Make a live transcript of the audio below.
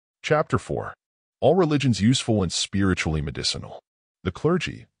Chapter 4. All religions useful and spiritually medicinal. The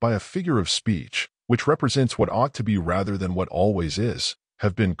clergy, by a figure of speech, which represents what ought to be rather than what always is,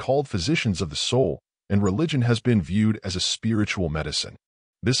 have been called physicians of the soul, and religion has been viewed as a spiritual medicine.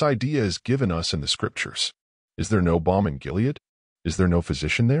 This idea is given us in the Scriptures. Is there no balm in Gilead? Is there no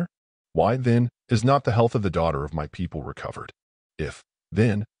physician there? Why, then, is not the health of the daughter of my people recovered? If,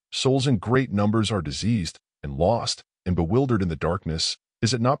 then, souls in great numbers are diseased, and lost, and bewildered in the darkness,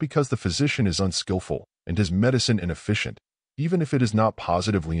 is it not because the physician is unskillful, and his medicine inefficient, even if it is not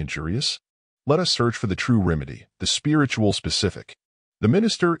positively injurious? Let us search for the true remedy, the spiritual specific. The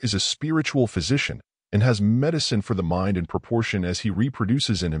minister is a spiritual physician, and has medicine for the mind in proportion as he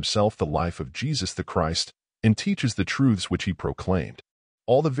reproduces in himself the life of Jesus the Christ, and teaches the truths which he proclaimed.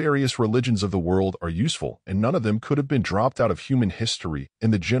 All the various religions of the world are useful, and none of them could have been dropped out of human history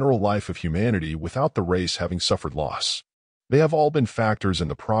in the general life of humanity without the race having suffered loss. They have all been factors in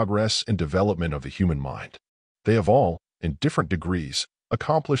the progress and development of the human mind. They have all, in different degrees,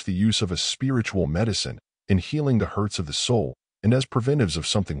 accomplished the use of a spiritual medicine in healing the hurts of the soul and as preventives of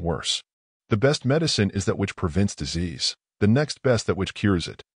something worse. The best medicine is that which prevents disease, the next best that which cures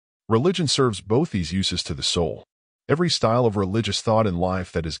it. Religion serves both these uses to the soul. Every style of religious thought and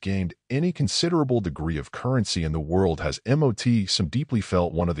life that has gained any considerable degree of currency in the world has some deeply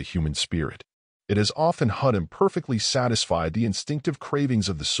felt one of the human spirit. It has often had imperfectly satisfied the instinctive cravings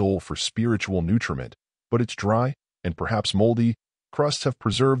of the soul for spiritual nutriment, but its dry, and perhaps moldy, crusts have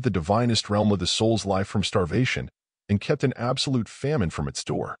preserved the divinest realm of the soul's life from starvation and kept an absolute famine from its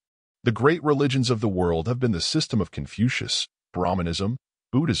door. The great religions of the world have been the system of Confucius, Brahmanism,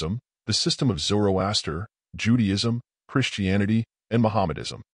 Buddhism, the system of Zoroaster, Judaism, Christianity, and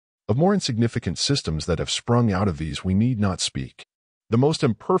Mohammedanism. Of more insignificant systems that have sprung out of these we need not speak. The most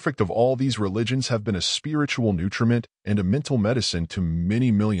imperfect of all these religions have been a spiritual nutriment and a mental medicine to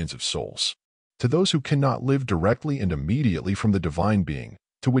many millions of souls. To those who cannot live directly and immediately from the divine being,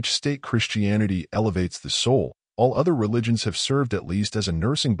 to which state Christianity elevates the soul, all other religions have served at least as a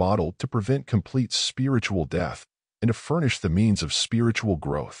nursing bottle to prevent complete spiritual death and to furnish the means of spiritual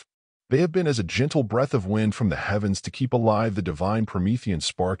growth. They have been as a gentle breath of wind from the heavens to keep alive the divine Promethean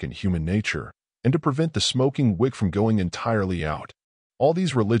spark in human nature and to prevent the smoking wick from going entirely out. All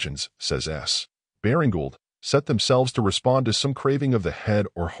these religions, says S. Baringold, set themselves to respond to some craving of the head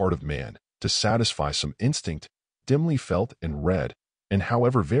or heart of man, to satisfy some instinct, dimly felt and read, and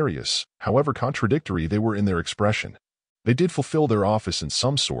however various, however contradictory they were in their expression, they did fulfill their office in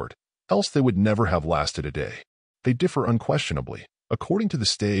some sort, else they would never have lasted a day. They differ unquestionably, according to the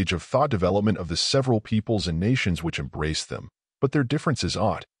stage of thought development of the several peoples and nations which embrace them, but their differences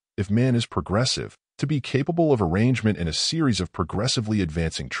ought, if man is progressive, to be capable of arrangement in a series of progressively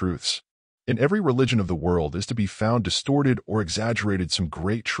advancing truths. In every religion of the world is to be found distorted or exaggerated some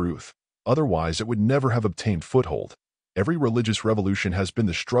great truth, otherwise it would never have obtained foothold. Every religious revolution has been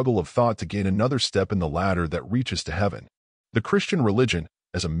the struggle of thought to gain another step in the ladder that reaches to heaven. The Christian religion,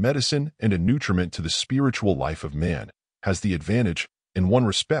 as a medicine and a nutriment to the spiritual life of man, has the advantage, in one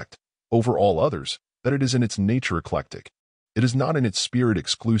respect, over all others, that it is in its nature eclectic. It is not in its spirit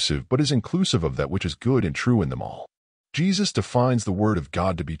exclusive, but is inclusive of that which is good and true in them all. Jesus defines the Word of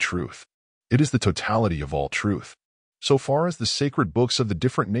God to be truth. It is the totality of all truth. So far as the sacred books of the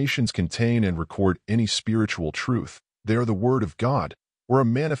different nations contain and record any spiritual truth, they are the Word of God, or a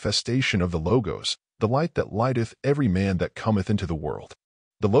manifestation of the Logos, the light that lighteth every man that cometh into the world.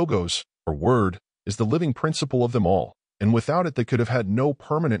 The Logos, or Word, is the living principle of them all, and without it they could have had no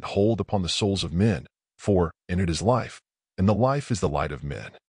permanent hold upon the souls of men, for in it is life, and the life is the light of men.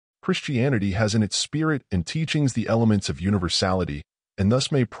 Christianity has in its spirit and teachings the elements of universality, and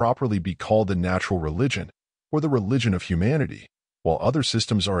thus may properly be called the natural religion, or the religion of humanity, while other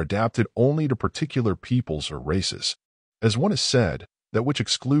systems are adapted only to particular peoples or races. As one has said, that which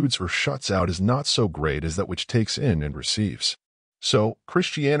excludes or shuts out is not so great as that which takes in and receives. So,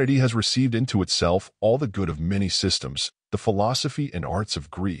 Christianity has received into itself all the good of many systems, the philosophy and arts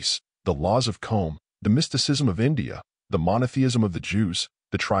of Greece, the laws of Combe, the mysticism of India, the monotheism of the Jews,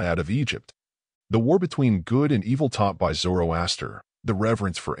 the triad of Egypt, the war between good and evil taught by Zoroaster, the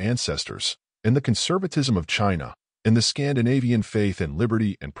reverence for ancestors, and the conservatism of China, and the Scandinavian faith in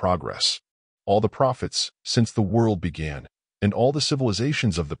liberty and progress. All the prophets, since the world began, and all the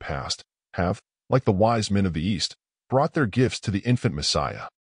civilizations of the past, have, like the wise men of the East, brought their gifts to the infant Messiah.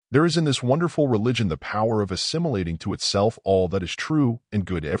 There is in this wonderful religion the power of assimilating to itself all that is true and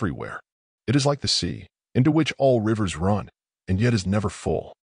good everywhere. It is like the sea, into which all rivers run, and yet is never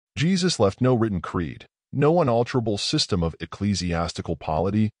full. Jesus left no written creed, no unalterable system of ecclesiastical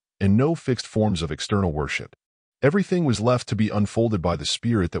polity, and no fixed forms of external worship. Everything was left to be unfolded by the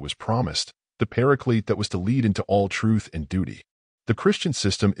Spirit that was promised, the Paraclete that was to lead into all truth and duty. The Christian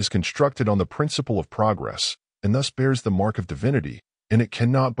system is constructed on the principle of progress, and thus bears the mark of divinity, and it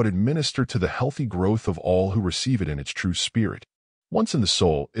cannot but administer to the healthy growth of all who receive it in its true spirit. Once in the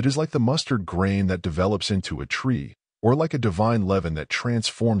soul, it is like the mustard grain that develops into a tree, or like a divine leaven that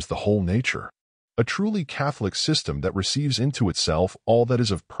transforms the whole nature. A truly Catholic system that receives into itself all that is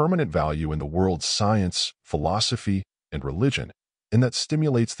of permanent value in the world's science, philosophy, and religion, and that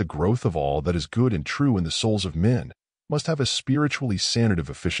stimulates the growth of all that is good and true in the souls of men, must have a spiritually sanative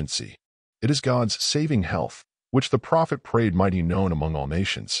efficiency. It is God's saving health, which the prophet prayed might be known among all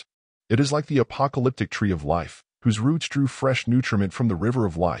nations. It is like the apocalyptic tree of life, whose roots drew fresh nutriment from the river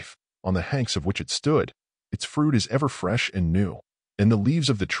of life, on the hanks of which it stood. Its fruit is ever fresh and new, and the leaves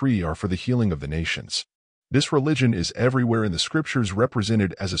of the tree are for the healing of the nations. This religion is everywhere in the Scriptures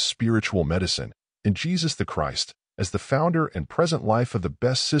represented as a spiritual medicine, and Jesus the Christ, as the founder and present life of the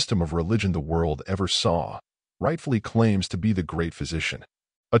best system of religion the world ever saw, rightfully claims to be the great physician,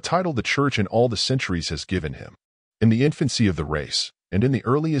 a title the Church in all the centuries has given him. In the infancy of the race, and in the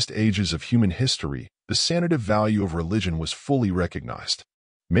earliest ages of human history, the sanative value of religion was fully recognized.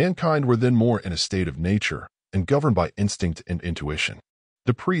 Mankind were then more in a state of nature, and governed by instinct and intuition.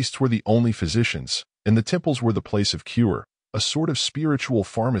 The priests were the only physicians, and the temples were the place of cure, a sort of spiritual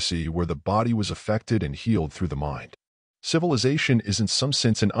pharmacy where the body was affected and healed through the mind. Civilization is in some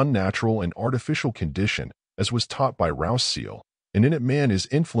sense an unnatural and artificial condition, as was taught by Roussel, and in it man is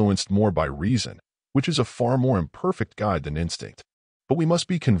influenced more by reason, which is a far more imperfect guide than instinct. But we must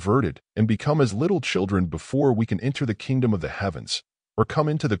be converted and become as little children before we can enter the kingdom of the heavens, or come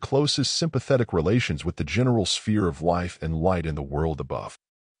into the closest sympathetic relations with the general sphere of life and light in the world above.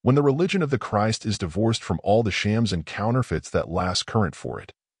 When the religion of the Christ is divorced from all the shams and counterfeits that last current for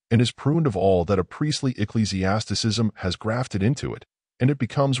it, and is pruned of all that a priestly ecclesiasticism has grafted into it, and it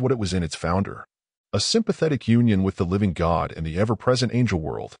becomes what it was in its founder, a sympathetic union with the living God and the ever-present angel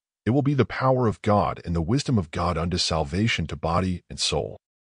world, it will be the power of God and the wisdom of God unto salvation to body and soul.